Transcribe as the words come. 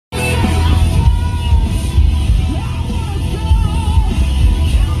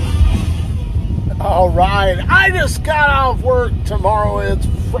Alright, I just got out of work. Tomorrow it's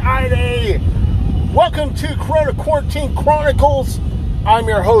Friday. Welcome to Quarantine Chronicles. I'm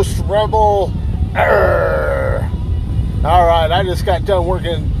your host, Rebel. Alright, I just got done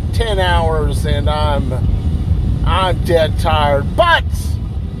working 10 hours and I'm dead tired. But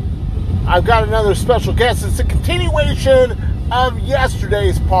I've got another special guest. It's a continuation of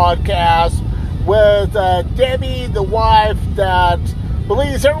yesterday's podcast with Debbie, the wife that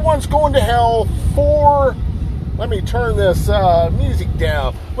believes everyone's going to hell for, let me turn this music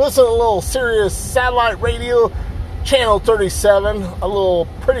down. Listen to a little Sirius satellite radio, channel 37, a little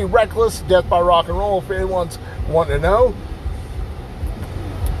Pretty Reckless, Death by Rock and Roll, if anyone's wanting to know.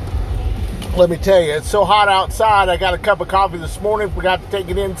 Let me tell you, it's so hot outside. I got a cup of coffee this morning, forgot to take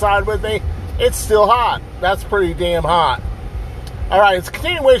it inside with me. It's still hot. That's pretty damn hot. Alright, it's a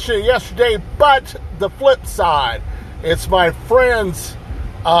continuation of yesterday, but the flip side. It's my friend's,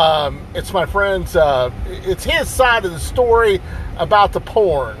 it's his side of the story about the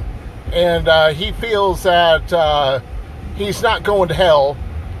porn. And he feels that he's not going to hell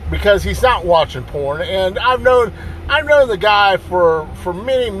because he's not watching porn. And I've known the guy for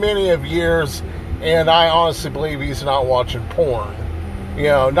many of years, and I honestly believe he's not watching porn. You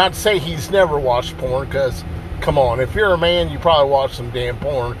know, not to say he's never watched porn, because, come on, if you're a man, you probably watch some damn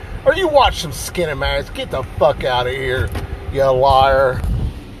porn. Or you watch some Skinemax. Get the fuck out of here, you liar.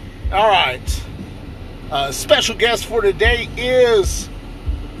 Alright. Special guest for today is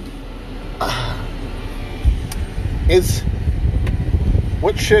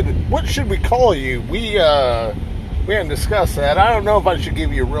what should we call you? We hadn't discussed that. I don't know if I should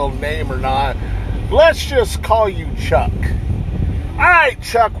give you a real name or not. Let's just call you Chuck. Alright,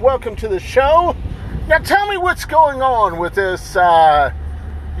 Chuck, welcome to the show. Now tell me what's going on with this,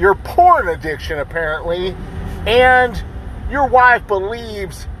 your porn addiction apparently, and your wife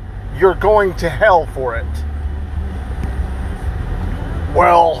believes you're going to hell for it.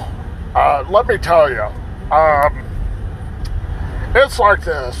 Well, let me tell you, it's like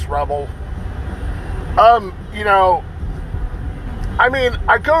this, Rebel. You know, I mean,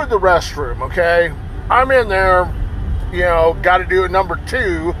 I go to the restroom, okay? I'm in there, you know, got to do a number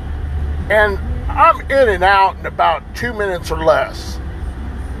 2, and I'm in and out in about 2 minutes or less.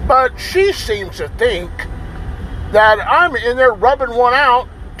 But she seems to think that I'm in there rubbing one out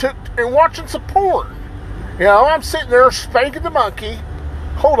and watching some porn. You know, I'm sitting there spanking the monkey.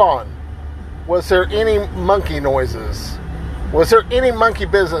 Hold on. Was there any monkey noises? Was there any monkey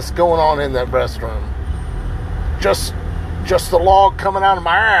business going on in that restroom? Just the log coming out of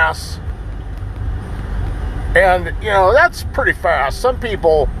my ass. And, you know, that's pretty fast. Some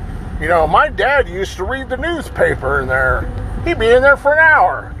people, you know, my dad used to read the newspaper in there. He'd be in there for an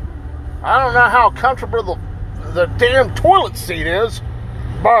hour. I don't know how comfortable the damn toilet seat is,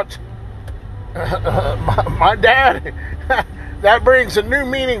 but my dad, that brings a new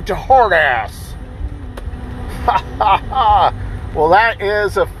meaning to hard ass. Well, that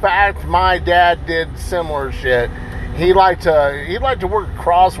is a fact. My dad did similar shit. He liked to work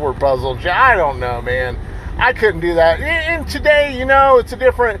crossword puzzles. I don't know, man. I couldn't do that. And today, you know, it's a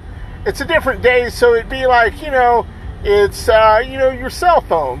different day, so it'd be like, you know, it's you know, your cell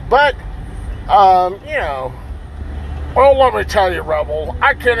phone. But you know, well, let me tell you, Rebel,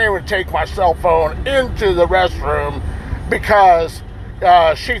 I can't even take my cell phone into the restroom because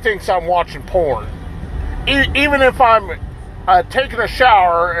she thinks I'm watching porn. Even if I'm taking a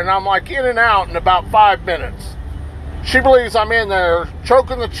shower and I'm like in and out in about 5 minutes, she believes I'm in there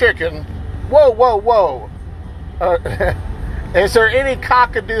choking the chicken. Whoa. Is there any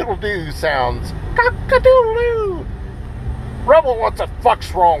cock-a-doodle-doo sounds? Cock-a-doodle-doo. Rebel, what the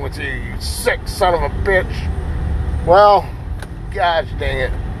fuck's wrong with you, you sick son of a bitch? Well, gosh dang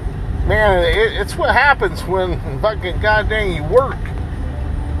it. Man, it's what happens when fucking goddamn you work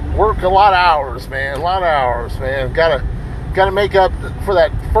a lot of hours, man. Gotta make up for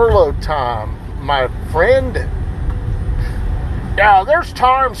that furlough time, my friend. Yeah, there's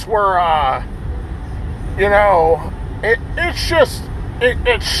times where, you know, it's just,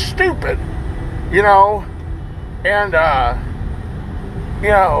 it's stupid, you know, and, you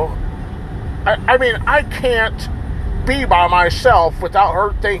know, I mean, I can't be by myself without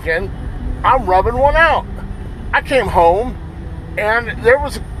her thinking I'm rubbing one out. I came home, and there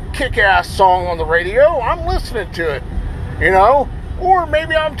was a kick-ass song on the radio. I'm listening to it, you know, or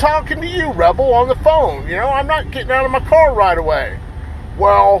maybe I'm talking to you, Rebel, on the phone, you know, I'm not getting out of my car right away.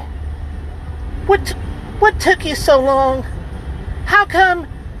 Well, what took you so long? How come,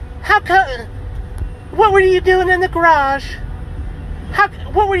 what were you doing in the garage?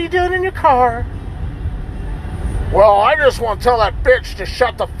 What were you doing in your car? Well, I just want to tell that bitch to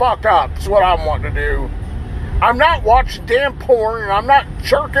shut the fuck up. That's what I'm wanting to do. I'm not watching damn porn and I'm not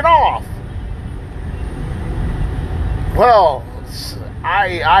jerking off. Well,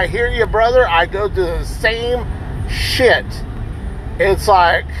 I hear you, brother. I go through the same shit. It's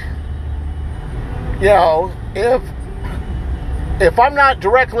like, you know, if I'm not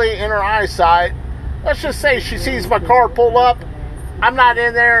directly in her eyesight, let's just say she sees my car pull up, I'm not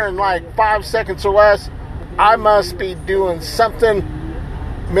in there in like 5 seconds or less, I must be doing something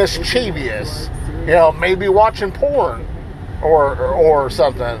mischievous. You know, maybe watching porn or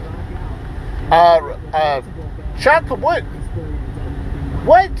something. Chuck, what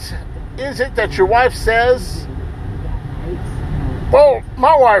is it that your wife says? Well,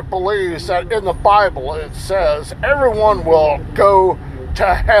 my wife believes that in the Bible it says everyone will go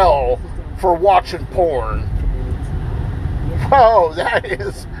to hell for watching porn. Oh, that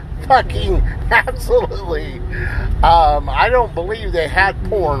is fucking absolutely. I don't believe they had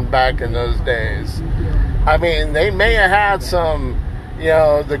porn back in those days. I mean, they may have had some, you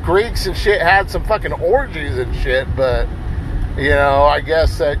know, the Greeks and shit had some fucking orgies and shit, but, you know, I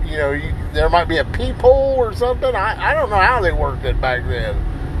guess that, you know, there might be a peephole or something. I don't know how they worked it back then.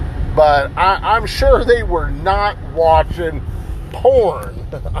 But I'm sure they were not watching porn.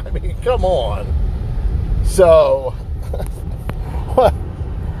 I mean, come on. So,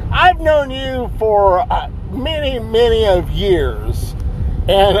 I've known you for many, many of years.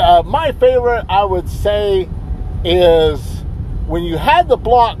 And my favorite, I would say, is when you had the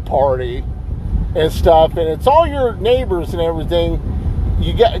block party and stuff, and it's all your neighbors and everything,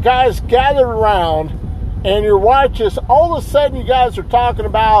 you guys gathered around, and your wife just, all of a sudden, you guys are talking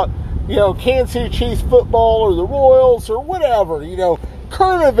about, you know, Kansas City Chiefs football or the Royals or whatever, you know,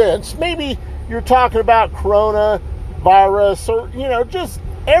 current events. Maybe you're talking about coronavirus or, you know, just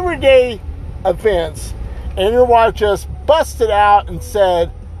everyday events. And your wife just busted out and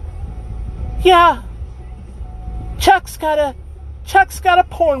said, yeah, Chuck's got a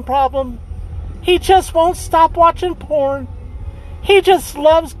porn problem. He just won't stop watching porn. He just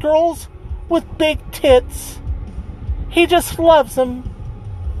loves girls with big tits. He just loves them.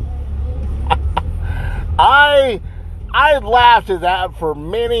 I laughed at that for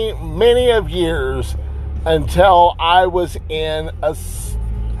many, many of years until I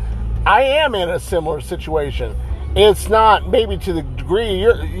am in a similar situation. It's not maybe to the degree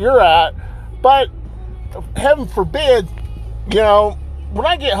you're at, but heaven forbid, you know, when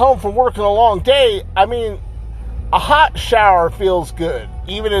I get home from working a long day, I mean, a hot shower feels good,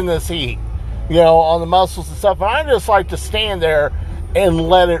 even in this heat, you know, on the muscles and stuff. And I just like to stand there and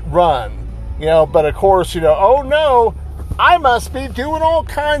let it run, you know. But of course, you know, oh no, I must be doing all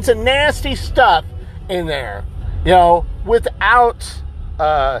kinds of nasty stuff in there, you know, without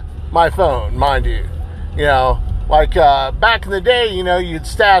my phone, mind you. You know, like back in the day, you know, you'd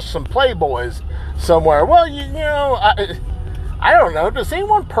stash some Playboys somewhere. Well, you know, I don't know. Does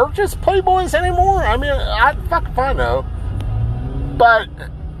anyone purchase Playboys anymore? I mean, fuck if I know. But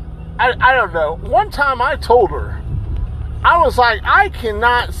I don't know. One time I told her, I was like, I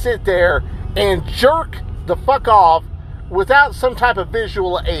cannot sit there and jerk the fuck off without some type of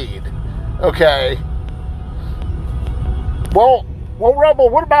visual aid. Okay. Well, Rebel,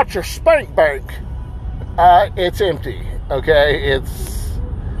 what about your spank bank? It's empty. Okay,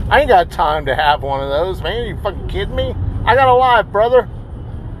 I ain't got time to have one of those, man. You fucking kidding me? I got a life, brother.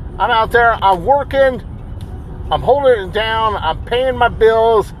 I'm out there, I'm working, I'm holding it down, I'm paying my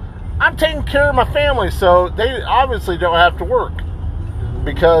bills, I'm taking care of my family, so they obviously don't have to work.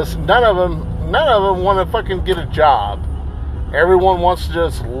 Because none of them want to fucking get a job. Everyone wants to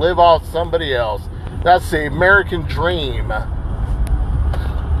just live off somebody else. That's the American dream.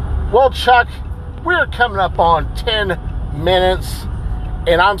 Well, Chuck, we're coming up on 10 minutes,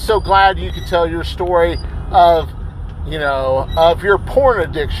 and I'm so glad you could tell your story of, you know, of your porn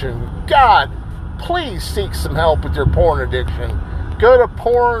addiction. God, please seek some help with your porn addiction. Go to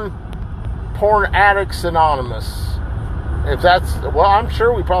Porn Addicts Anonymous. If that's, well, I'm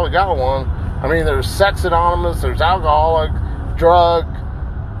sure we probably got one. I mean, there's Sex Anonymous, there's Alcoholic, Drug,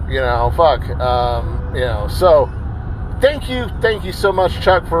 you know, fuck, you know, so thank you so much,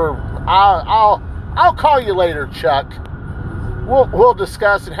 Chuck, for, I'll call you later, Chuck. We'll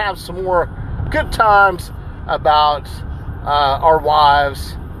discuss and have some more good times about our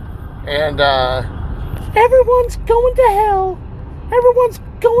wives, and everyone's going to hell. Everyone's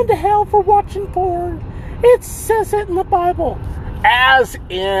going to hell for watching porn. It says it in the Bible, as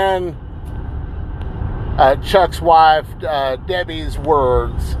in Chuck's wife Debbie's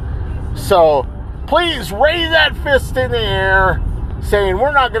words. So please raise that fist in the air, saying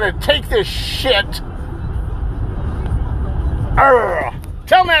we're not going to take this shit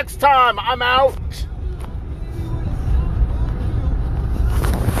Till next time, I'm out.